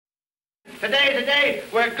Today's the day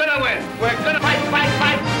we're gonna win. We're gonna fight.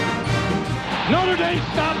 Notre Dame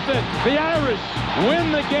stops it. The Irish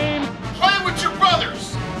win the game. Play with your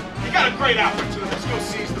brothers. You got a great opportunity. Let's go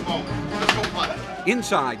seize the moment. Let's go play.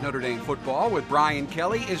 Inside Notre Dame Football with Brian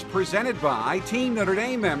Kelly is presented by Team Notre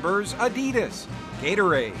Dame members Adidas,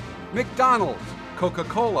 Gatorade, McDonald's,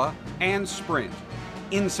 Coca-Cola, and Sprint.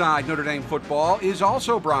 Inside Notre Dame Football is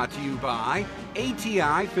also brought to you by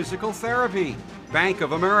ATI Physical Therapy, Bank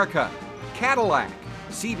of America, Cadillac,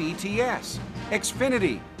 CBTS,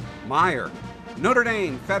 Xfinity, Meyer, Notre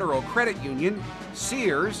Dame Federal Credit Union,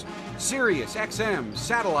 Sears, Sirius XM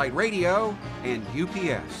Satellite Radio, and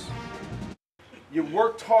UPS. You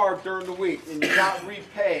worked hard during the week and you got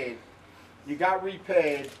repaid. You got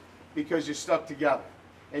repaid because you stuck together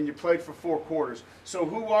and you played for 4 quarters. So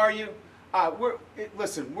who are you?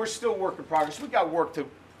 Listen, we're still work in progress. We got work to,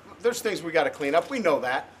 there's things we got to clean up. We know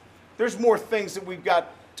that. There's more things that we've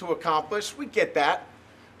got to accomplish. We get that.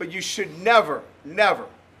 But you should never, never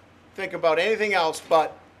think about anything else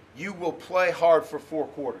but you will play hard for 4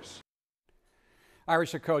 quarters.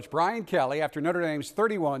 Irish head coach Brian Kelly after Notre Dame's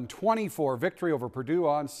 31-24 victory over Purdue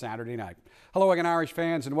on Saturday night. Hello again, Irish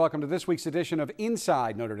fans, and welcome to this week's edition of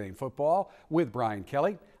Inside Notre Dame Football with Brian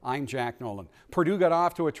Kelly. I'm Jack Nolan. Purdue got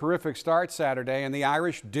off to a terrific start Saturday, and the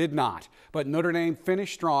Irish did not. But Notre Dame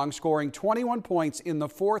finished strong, scoring 21 points in the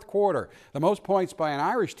 4th quarter. The most points by an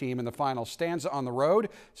Irish team in the final stanza on the road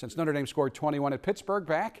since Notre Dame scored 21 at Pittsburgh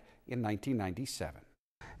back in 1997.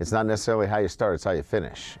 It's not necessarily how you start, it's how you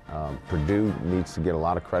finish. Purdue needs to get a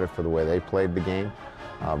lot of credit for the way they played the game,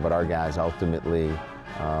 but our guys ultimately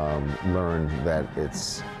learned that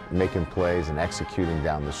it's making plays and executing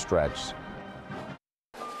down the stretch.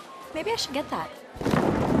 Maybe I should get that.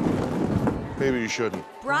 Maybe you shouldn't.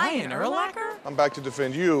 Brian Urlacher? I'm back to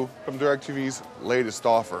defend you from DirecTV's latest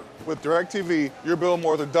offer. With DirecTV, your bill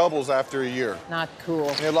more than doubles after a year. Not cool.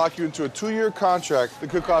 And they lock you into a 2-year contract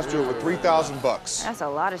that could cost you over $3,000. That's a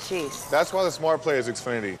lot of cheese. That's why the smart play is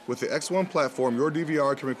Xfinity. With the X1 platform, your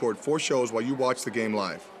DVR can record 4 shows while you watch the game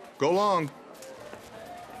live. Go long.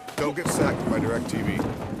 Don't get sacked by DirecTV.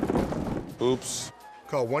 Oops.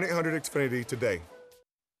 Call 1-800-XFINITY today.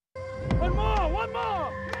 One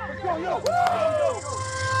more! Let's go, yo! Go!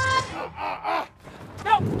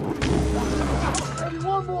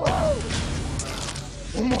 One more!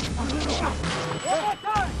 One more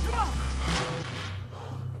time!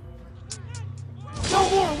 Come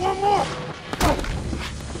on!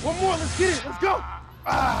 One more! Let's get it! Let's go!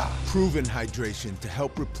 Proven hydration to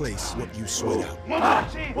help replace what you sweat out. One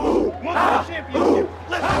championship!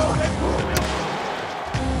 Let's go, baby!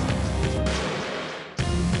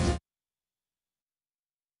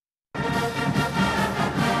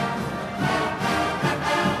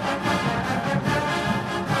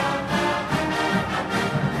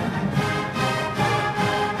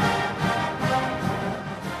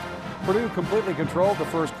 Purdue completely controlled the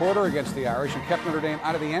first quarter against the Irish and kept Notre Dame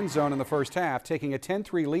out of the end zone in the first half, taking a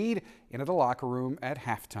 10-3 lead into the locker room at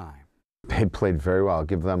halftime. They played very well. I'll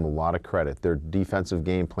give them a lot of credit. Their defensive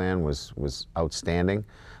game plan was outstanding.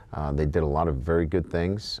 They did a lot of very good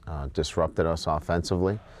things, disrupted us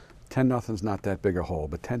offensively. 10-0's not that big a hole,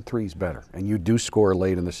 but 10-3's better. And you do score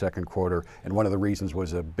late in the second quarter, and one of the reasons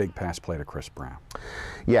was a big pass play to Chris Brown.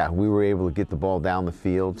 Yeah, we were able to get the ball down the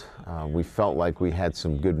field. We felt like we had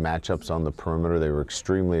some good matchups on the perimeter. They were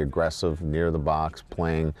extremely aggressive near the box,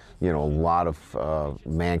 playing, a lot of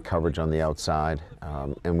man coverage on the outside,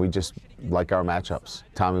 and we just like our matchups.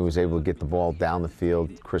 Tommy was able to get the ball down the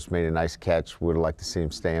field. Chris made a nice catch. Would have liked to see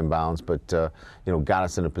him stay in bounds, but got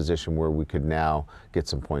us in a position where we could now get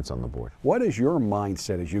some points on the board. What is your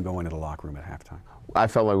mindset as you go into the locker room at halftime? I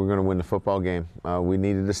felt like we were going to win the football game. We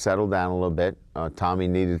needed to settle down a little bit. Tommy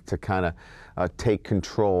needed to kind of take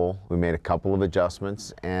control. We made a couple of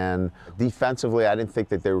adjustments, and defensively, I didn't think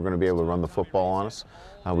that they were going to be able to run the football on us.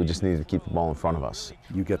 We just needed to keep the ball in front of us.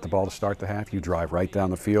 You get the ball to start the half, you drive right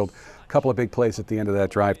down the field. A couple of big plays at the end of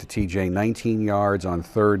that drive to TJ, 19 yards on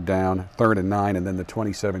 3rd down, 3rd and 9, and then the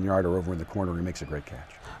 27-yarder over in the corner. He makes a great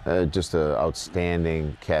catch. Just an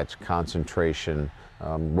outstanding catch, concentration.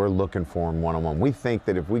 We're looking for him one-on-one. We think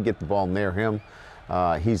that if we get the ball near him,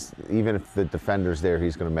 even if the defender's there,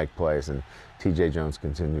 he's going to make plays, and TJ Jones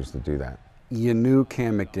continues to do that. You knew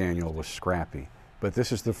Cam McDaniel was scrappy. But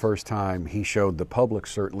this is the first time he showed the public,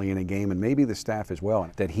 certainly in a game, and maybe the staff as well,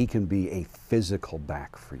 that he can be a physical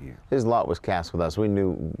back for you. His lot was cast with us. We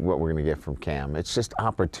knew what we're going to get from Cam. It's just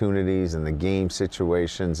opportunities and the game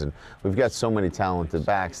situations, and we've got so many talented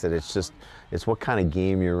backs that it's what kind of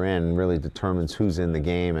game you're in really determines who's in the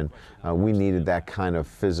game, and we needed that kind of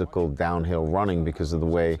physical downhill running because of the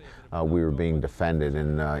way we were being defended,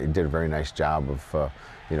 and he did a very nice job of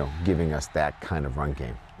giving us that kind of run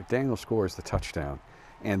game. McDaniel scores the touchdown,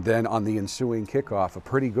 and then on the ensuing kickoff, a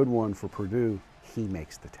pretty good one for Purdue, he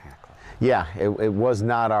makes the tackle. Yeah, it was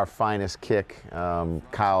not our finest kick.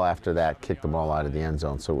 Kyle, after that, kicked the ball out of the end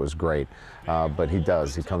zone, so it was great. But he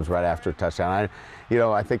does. He comes right after a touchdown.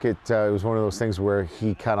 I think it was one of those things where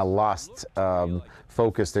he kind of lost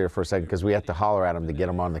focus there for a second because we had to holler at him to get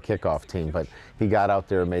him on the kickoff team. But he got out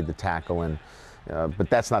there and made the tackle, and but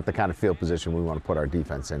that's not the kind of field position we want to put our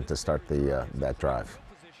defense in to start that drive.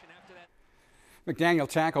 McDaniel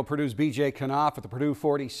tackled Purdue's B.J. Knopf at the Purdue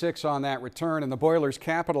 46 on that return, and the Boilers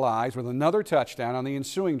capitalized with another touchdown on the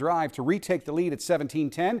ensuing drive to retake the lead at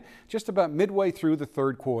 17-10 just about midway through the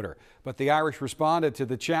third quarter. But the Irish responded to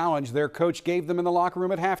the challenge their coach gave them in the locker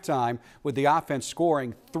room at halftime, with the offense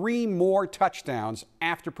scoring 3 more touchdowns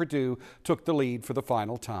after Purdue took the lead for the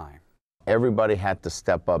final time. Everybody had to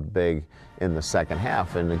step up big in the second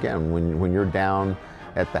half, and again, when you're down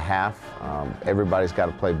at the half, everybody's got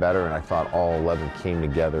to play better, and I thought all 11 came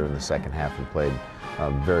together in the second half and played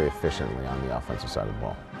very efficiently on the offensive side of the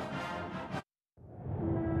ball.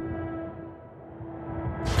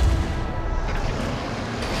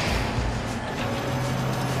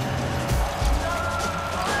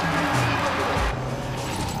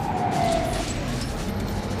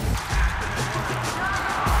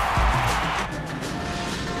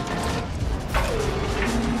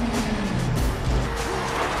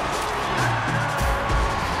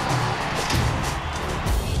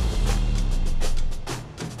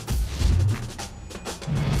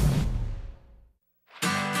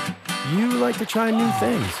 You like to try new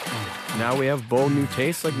things. Now we have bold new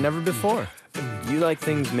tastes like never before. You like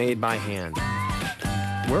things made by hand.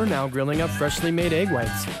 We're now grilling up freshly made egg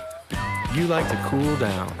whites. You like to cool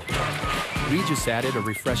down. We just added a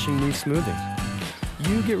refreshing new smoothie.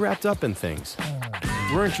 You get wrapped up in things.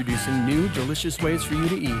 We're introducing new, delicious ways for you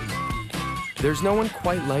to eat. There's no one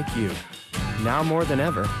quite like you. Now more than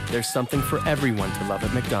ever, there's something for everyone to love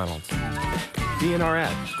at McDonald's. Be in our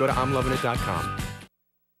ad. Go to I'mLovinIt.com.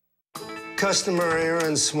 Customer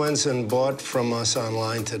Aaron Swenson bought from us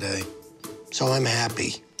online today, so I'm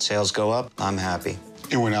happy. Sales go up, I'm happy.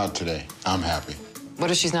 It went out today, I'm happy. What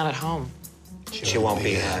if she's not at home? She won't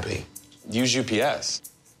be happy. Use UPS.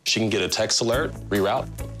 She can get a text alert, reroute,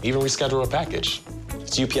 even reschedule a package.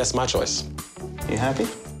 It's UPS My Choice. You happy?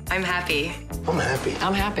 I'm happy. I'm happy.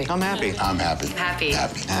 I'm happy. I'm happy. I'm happy. Happy.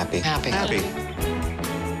 Happy. Happy. Happy. Happy.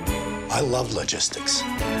 I love logistics.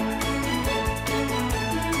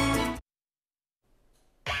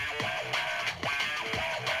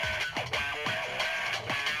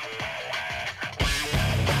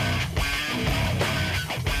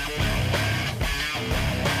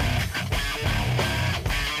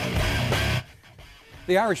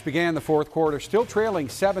 The Irish began the fourth quarter still trailing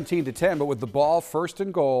 17-10, but with the ball first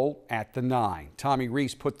and goal at the 9. Tommy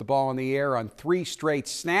Rees put the ball in the air on 3 straight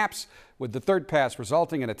snaps, with the third pass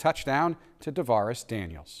resulting in a touchdown to DeVaris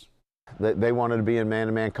Daniels. They wanted to be in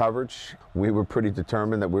man-to-man coverage. We were pretty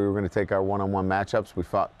determined that we were going to take our one-on-one matchups. We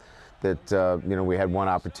thought that we had one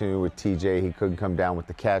opportunity with TJ. He couldn't come down with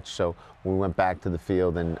the catch, so we went back to the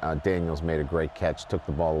field, and Daniels made a great catch, took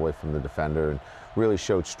the ball away from the defender, and really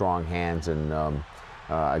showed strong hands. And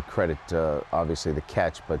I credit, obviously, the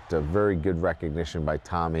catch, but very good recognition by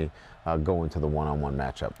Tommy going to the one-on-one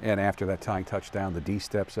matchup. And after that tying touchdown, the D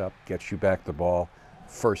steps up, gets you back the ball.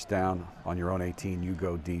 First down on your own 18, you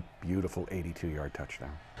go deep. Beautiful 82-yard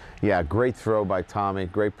touchdown. Yeah, great throw by Tommy,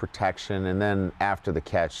 great protection, and then after the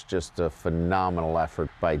catch, just a phenomenal effort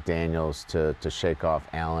by Daniels to shake off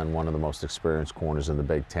Allen, one of the most experienced corners in the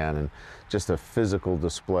Big Ten, and just a physical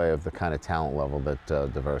display of the kind of talent level that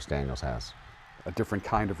DeVaris Daniels has. A different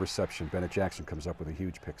kind of reception. Bennett Jackson comes up with a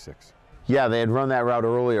huge pick six. Yeah, they had run that route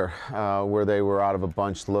earlier where they were out of a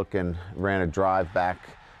bunch look and ran a drive back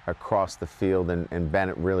across the field, and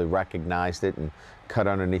Bennett really recognized it and cut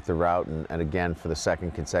underneath the route, and again, for the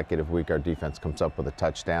second consecutive week, our defense comes up with a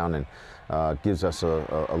touchdown and gives us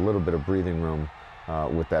a little bit of breathing room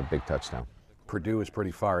with that big touchdown. Purdue is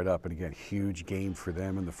pretty fired up, and again, huge game for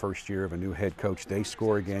them in the first year of a new head coach. They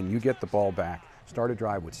score again, you get the ball back, start a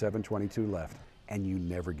drive with 7:22 left, and you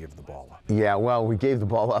never give the ball up. Yeah, well, we gave the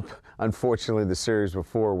ball up, unfortunately, the series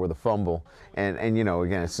before with a fumble. And you know,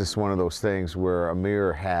 again, it's just one of those things where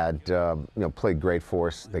Amir had, played great for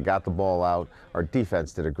us. They got the ball out. Our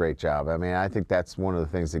defense did a great job. I mean, I think that's one of the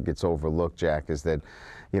things that gets overlooked, Jack, is that,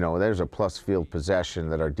 there's a plus field possession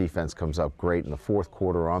that our defense comes up great in the fourth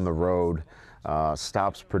quarter on the road,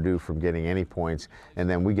 stops Purdue from getting any points, and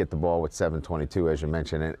then we get the ball with 7:22, as you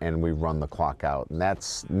mentioned, and we run the clock out. And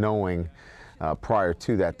that's knowing prior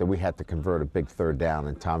to that we had to convert a big third down,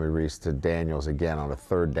 and Tommy Rees to Daniels again on a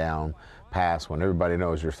third down pass when everybody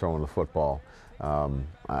knows you're throwing the football.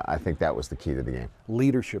 I think that was the key to the game.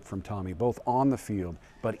 Leadership from Tommy, both on the field,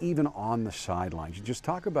 but even on the sidelines. You just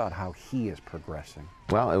talk about how he is progressing.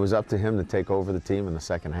 Well, it was up to him to take over the team in the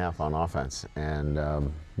second half on offense,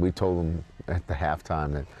 and we told him at the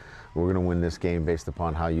halftime that we're going to win this game based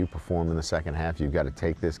upon how you perform in the second half. You've got to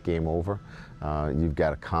take this game over. You've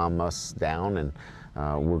got to calm us down, and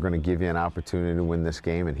we're going to give you an opportunity to win this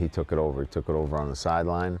game. And he took it over. He took it over on the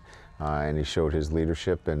sideline, and he showed his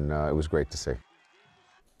leadership, and it was great to see.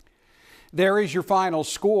 There is your final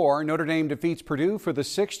score. Notre Dame defeats Purdue for the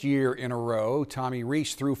 6th year in a row. Tommy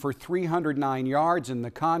Rees threw for 309 yards in the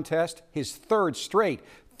contest, his 3rd straight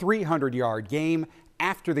 300-yard game.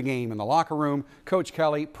 After the game in the locker room, Coach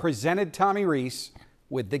Kelly presented Tommy Rees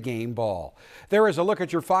with the game ball. There is a look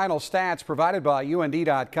at your final stats provided by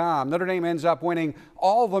UND.com. Notre Dame ends up winning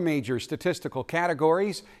all the major statistical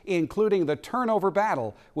categories, including the turnover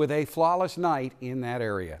battle, with a flawless night in that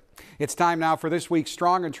area. It's time now for this week's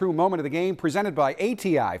Strong and True Moment of the Game, presented by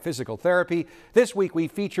ATI Physical Therapy. This week we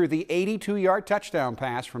feature the 82-yard touchdown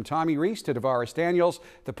pass from Tommy Rees to DeVaris Daniels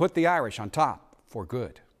that put the Irish on top for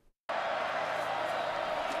good.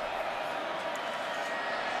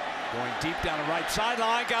 Going deep down the right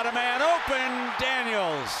sideline, got a man open,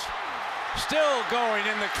 Daniels. Still going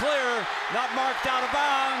in the clear, not marked out of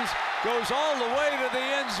bounds, goes all the way to the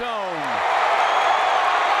end zone.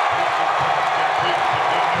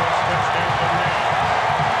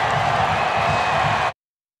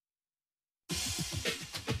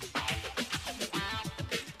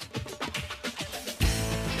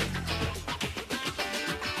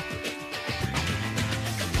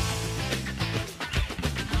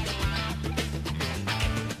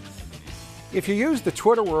 If you use the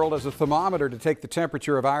Twitter world as a thermometer to take the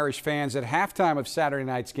temperature of Irish fans at halftime of Saturday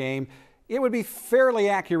night's game, it would be fairly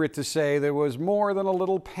accurate to say there was more than a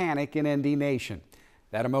little panic in ND Nation.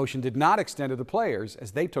 That emotion did not extend to the players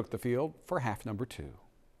as they took the field for half number 2.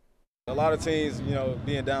 A lot of teams,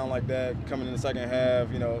 being down like that, coming in the second half,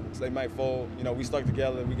 they might fold. We stuck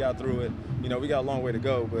together, we got through it. We got a long way to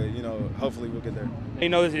go, but, hopefully we'll get there.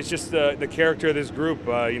 It's just the character of this group.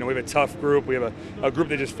 We have a tough group. We have a group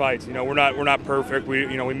that just fights. We're not perfect.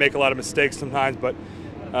 We make a lot of mistakes sometimes, but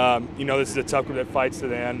this is a tough group that fights to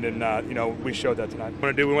the end, and we showed that tonight.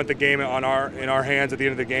 We want the game in our hands at the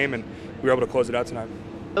end of the game, and we were able to close it out tonight.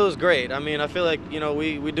 It was great. I mean, I feel like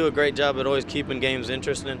we do a great job at always keeping games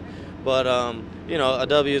interesting. But, a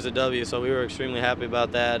W is a W, so we were extremely happy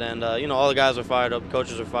about that. And, all the guys are fired up,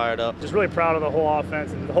 coaches are fired up. Just really proud of the whole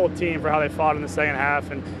offense and the whole team for how they fought in the second half.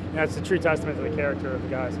 And it's a true testament to the character of the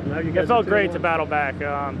guys. It felt great to battle back. To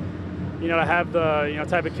have the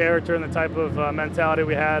type of character and the type of mentality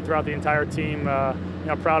we had throughout the entire team.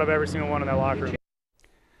 Proud of every single one in that locker room.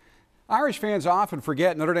 Irish fans often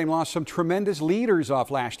forget Notre Dame lost some tremendous leaders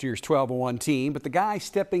off last year's 12-1 team, but the guys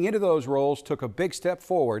stepping into those roles took a big step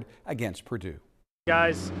forward against Purdue.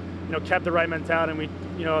 Guys, kept the right mentality, and we,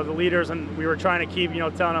 the leaders, and we were trying to keep,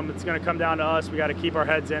 telling them it's going to come down to us. We got to keep our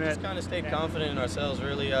heads in it. Just kind of stayed confident in ourselves,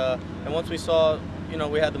 really. And once we saw,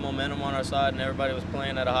 we had the momentum on our side, and everybody was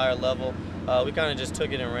playing at a higher level, we kind of just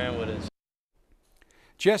took it and ran with it.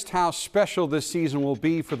 Just how special this season will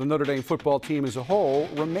be for the Notre Dame football team as a whole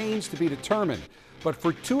remains to be determined. But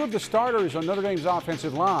for 2 of the starters on Notre Dame's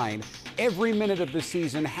offensive line, every minute of this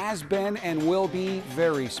season has been and will be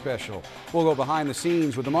very special. We'll go behind the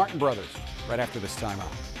scenes with the Martin brothers right after this timeout.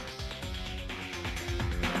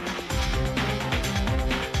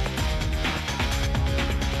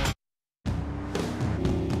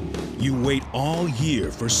 You wait all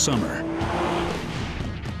year for summer.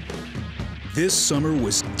 This summer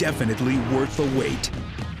was definitely worth the wait.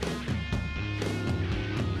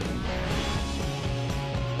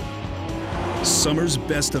 Summer's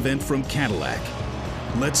best event from Cadillac.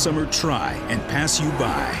 Let summer try and pass you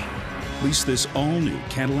by. Lease this all-new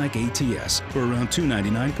Cadillac ATS for around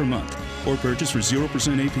 $299 per month, or purchase for 0%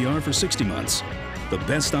 APR for 60 months. The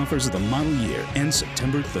best offers of the model year end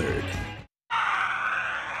September 3rd.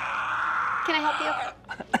 Can I help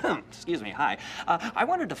you? Excuse me, hi. I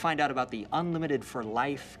wanted to find out about the unlimited for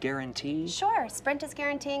life guarantee. Sure, Sprint is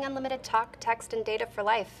guaranteeing unlimited talk, text, and data for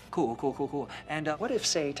life. Cool. And what if,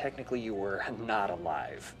 say, technically you were not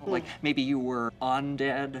alive? Like maybe you were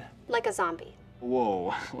undead? Like a zombie.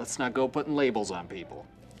 Whoa, let's not go putting labels on people.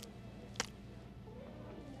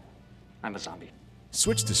 I'm a zombie.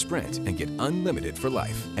 Switch to Sprint and get unlimited for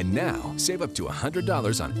life. And now, save up to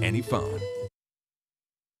 $100 on any phone.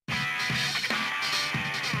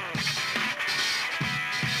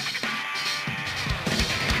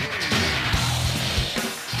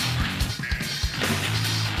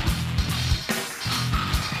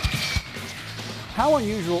 How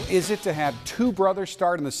unusual is it to have two brothers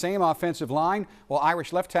start in the same offensive line? Well,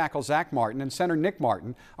 Irish left tackle Zach Martin and center Nick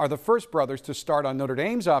Martin are the first brothers to start on Notre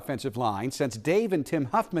Dame's offensive line since Dave and Tim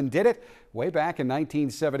Huffman did it way back in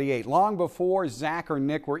 1978, long before Zach or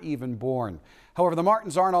Nick were even born. However, the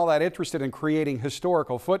Martins aren't all that interested in creating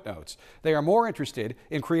historical footnotes. They are more interested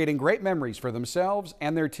in creating great memories for themselves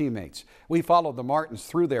and their teammates. We followed the Martins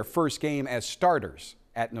through their first game as starters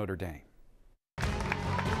at Notre Dame.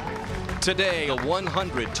 Today, a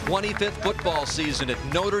 125th football season at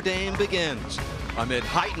Notre Dame begins amid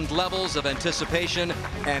heightened levels of anticipation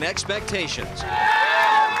and expectations.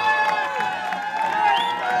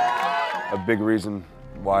 A big reason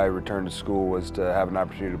why I returned to school was to have an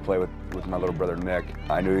opportunity to play with my little brother Nick.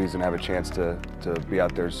 I knew he was going to have a chance to be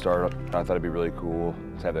out there and start. I thought it'd be really cool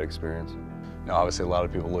to have that experience. You know, obviously a lot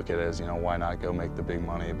of people look at it as, you know, why not go make the big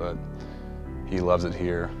money, but he loves it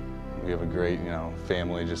here. We have a great, you know,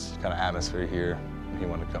 family, just kind of atmosphere here. He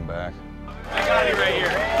wanted to come back. I got it right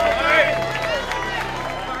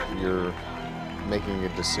here. You're making a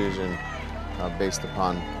decision based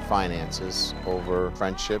upon finances over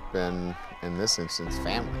friendship and, in this instance,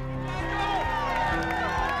 family.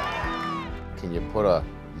 Can you put a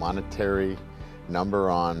monetary number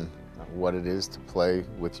on what it is to play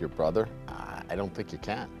with your brother? I don't think you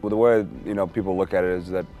can. Well, the way, you know, people look at it is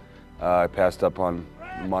that I passed up on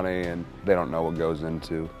money, and they don't know what goes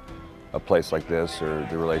into a place like this or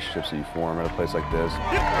the relationships that you form at a place like this.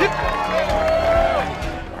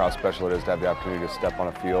 How special it is to have the opportunity to step on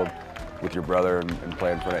a field with your brother and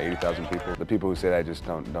play in front of 80,000 people. The people who say that just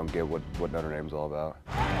don't get what Notre Dame's all about.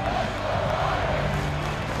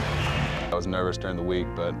 I was nervous during the week,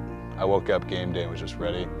 but I woke up game day and was just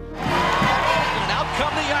ready. And out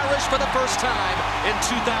come the Irish for the first time in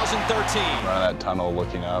 2013. Running that tunnel,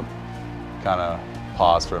 looking up, kind of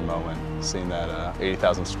paused for a moment. Seeing that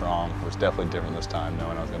 80,000 strong was definitely different this time,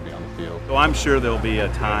 knowing I was going to be on the field. So I'm sure there'll be a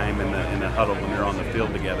time in the huddle when they're on the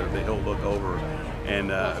field together that he'll look over and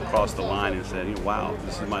across the line and say, wow,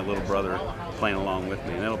 this is my little brother playing along with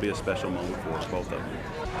me. And that'll be a special moment for us, both of them.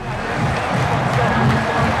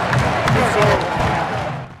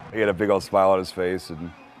 He had a big old smile on his face,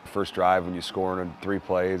 and first drive when you score in 3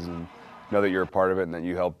 plays and know that you're a part of it and that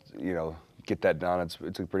you helped, you know, get that done,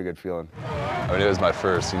 it's a pretty good feeling. I mean, it was my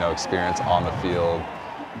first, you know, experience on the field.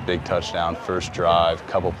 Big touchdown, first drive,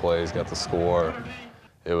 couple plays, got the score.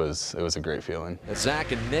 It was a great feeling.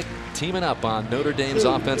 Zach and Nick teaming up on Notre Dame's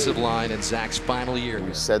offensive line in Zach's final year.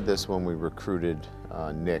 We said this when we recruited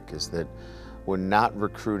Nick, is that we're not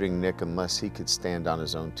recruiting Nick unless he could stand on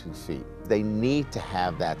his own 2 feet. They need to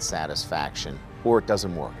have that satisfaction or it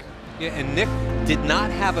doesn't work. Yeah, and Nick did not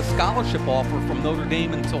have a scholarship offer from Notre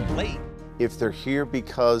Dame until late. If they're here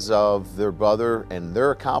because of their brother and their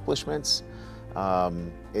accomplishments,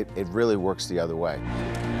 it really works the other way.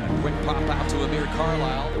 Quick pop out to Amir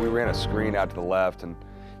Carlisle. We ran a screen out to the left, and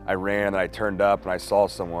I ran, and I turned up, and I saw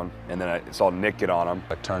someone, and then I saw Nick get on him.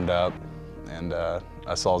 I turned up, and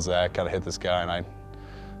I saw Zach kind of hit this guy, and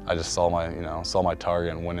I just saw my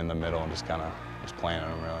target and went in the middle and just kind of was playing at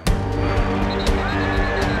him, really.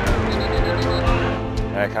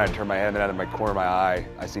 And I kind of turned my head, and out of my corner of my eye,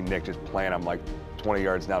 I see Nick just playing him like 20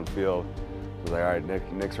 yards downfield. I was like, all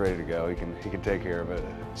right, Nick's ready to go. He can take care of it.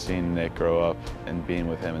 Seeing Nick grow up and being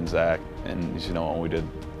with him and Zach, and you know what we did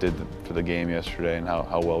for the game yesterday and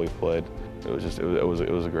how well we played, it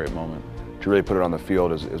was a great moment. To really put it on the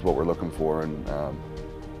field is what we're looking for, and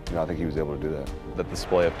you know, I think he was able to do that. That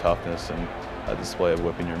display of toughness and a display of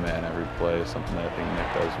whipping your man every play is something that I think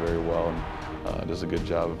Nick does very well, and does a good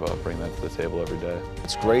job of bringing that to the table every day.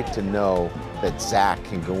 It's great to know that Zach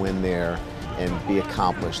can go in there and be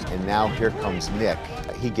accomplished, and now here comes Nick.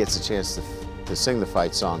 He gets a chance to sing the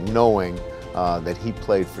fight song knowing that he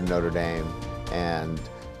played for Notre Dame and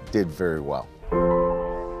did very well.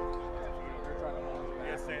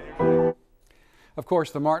 Of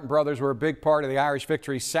course, the Martin brothers were a big part of the Irish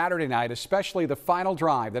victory Saturday night, especially the final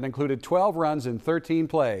drive that included 12 runs in 13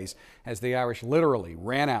 plays as the Irish literally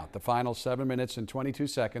ran out the final 7 minutes and 22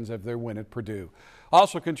 seconds of their win at Purdue.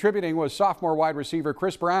 Also contributing was sophomore wide receiver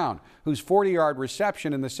Chris Brown, whose 40-yard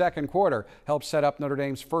reception in the second quarter helped set up Notre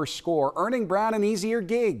Dame's first score, earning Brown an easier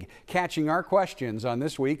gig, catching our questions on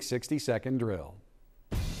this week's 60-second drill.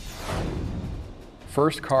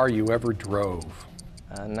 First car you ever drove?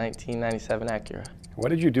 1997 Acura. What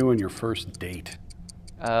did you do on your first date?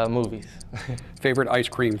 Movies. Favorite ice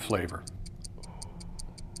cream flavor?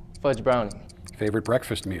 Fudge brownie. Favorite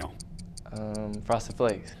breakfast meal? Frosted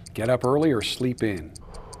Flakes. Get up early or sleep in?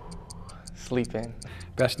 Sleep in.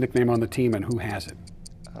 Best nickname on the team and who has it?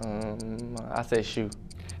 I say Shoe.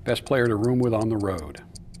 Best player to room with on the road?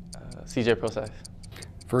 CJ Process.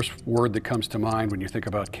 First word that comes to mind when you think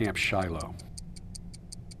about Camp Shiloh?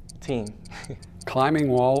 Team. Climbing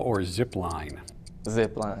wall or zip line?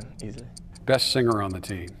 Zip line, easily. Best singer on the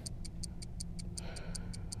team?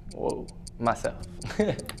 Whoa, myself.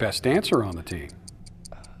 Best dancer on the team?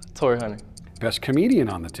 Tori Hunter. Best comedian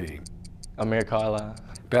on the team? Amir Carlisle.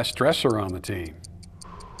 Best dresser on the team?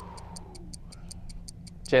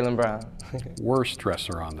 Jaylen Brown. Worst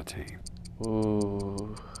dresser on the team?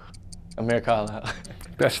 Ooh, Amir Carlisle.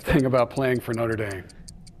 Best thing about playing for Notre Dame?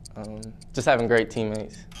 Just having great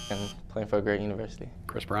teammates and playing for a great university.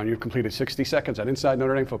 Chris Brown, you've completed 60 seconds at Inside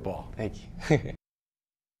Notre Dame Football. Thank you.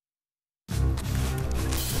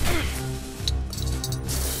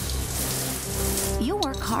 You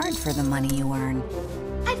work hard for the money you earn.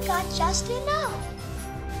 I've got just enough.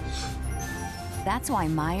 That's why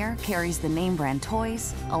Meijer carries the name brand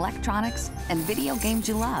toys, electronics, and video games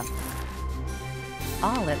you love.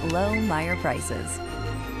 All at low Meijer prices.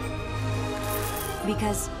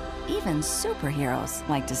 Because even superheroes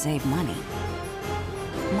like to save money.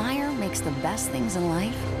 Meijer makes the best things in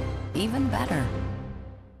life even better.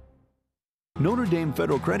 Notre Dame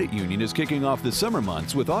Federal Credit Union is kicking off the summer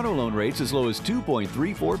months with auto loan rates as low as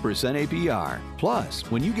 2.34% APR. Plus,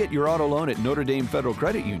 when you get your auto loan at Notre Dame Federal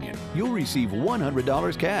Credit Union, you'll receive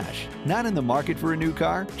 $100 cash. Not in the market for a new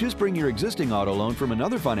car? Just bring your existing auto loan from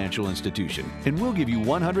another financial institution, and we'll give you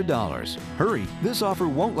 $100. Hurry, this offer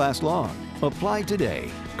won't last long. Apply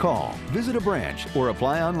today. Call, visit a branch, or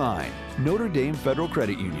apply online. Notre Dame Federal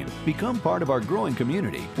Credit Union. Become part of our growing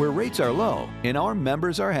community where rates are low and our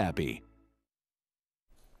members are happy.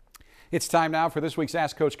 It's time now for this week's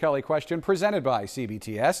Ask Coach Kelly question presented by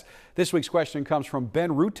CBTS. This week's question comes from Ben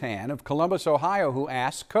Rutan of Columbus, Ohio, who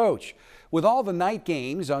asks, Coach, with all the night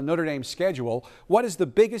games on Notre Dame's schedule, what is the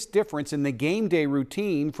biggest difference in the game day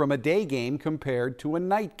routine from a day game compared to a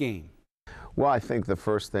night game? Well, I think the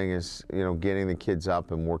first thing is, getting the kids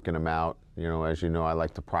up and working them out. As you know, I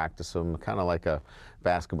like to practice them, kind of like a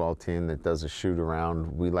basketball team that does a shoot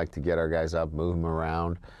around. We like to get our guys up, move them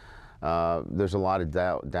around. There's a lot of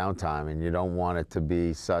downtime, and you don't want it to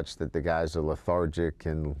be such that the guys are lethargic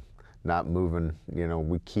and not moving.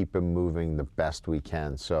 We keep them moving the best we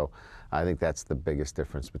can. So I think that's the biggest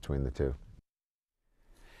difference between the two.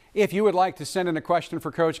 If you would like to send in a question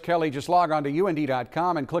for Coach Kelly, just log on to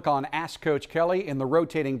UND.com and click on Ask Coach Kelly in the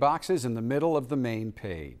rotating boxes in the middle of the main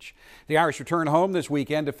page. The Irish return home this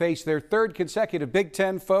weekend to face their third consecutive Big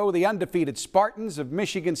Ten foe, the undefeated Spartans of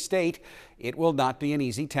Michigan State. It will not be an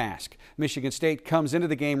easy task. Michigan State comes into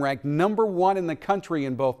the game ranked #1 in the country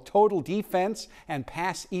in both total defense and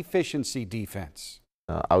pass efficiency defense.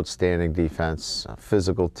 Outstanding defense,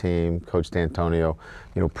 physical team. Coach D'Antonio,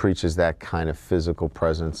 preaches that kind of physical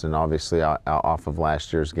presence, and obviously off of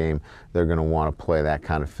last year's game, they're going to want to play that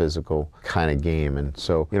kind of physical kind of game. And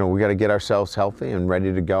so, we got to get ourselves healthy and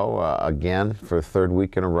ready to go again for the third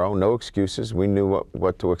week in a row. No excuses. We knew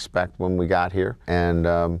what to expect when we got here, and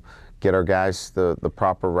get our guys the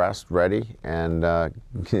proper rest, ready, and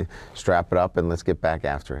strap it up, and let's get back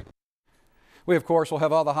after it. We, of course, will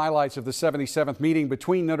have all the highlights of the 77th meeting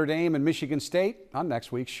between Notre Dame and Michigan State on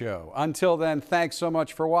next week's show. Until then, thanks so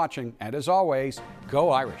much for watching, and as always,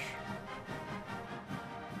 go Irish.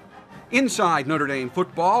 Inside Notre Dame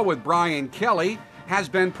Football with Brian Kelly has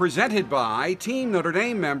been presented by Team Notre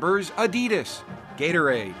Dame members Adidas,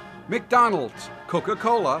 Gatorade, McDonald's,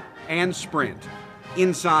 Coca-Cola, and Sprint.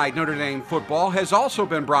 Inside Notre Dame Football has also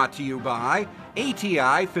been brought to you by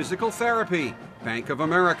ATI Physical Therapy, Bank of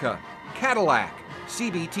America, Cadillac,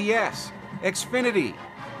 CBTS, Xfinity,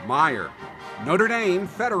 Meijer, Notre Dame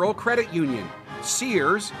Federal Credit Union,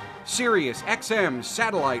 Sears, Sirius XM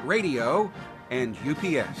Satellite Radio, and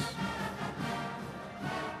UPS.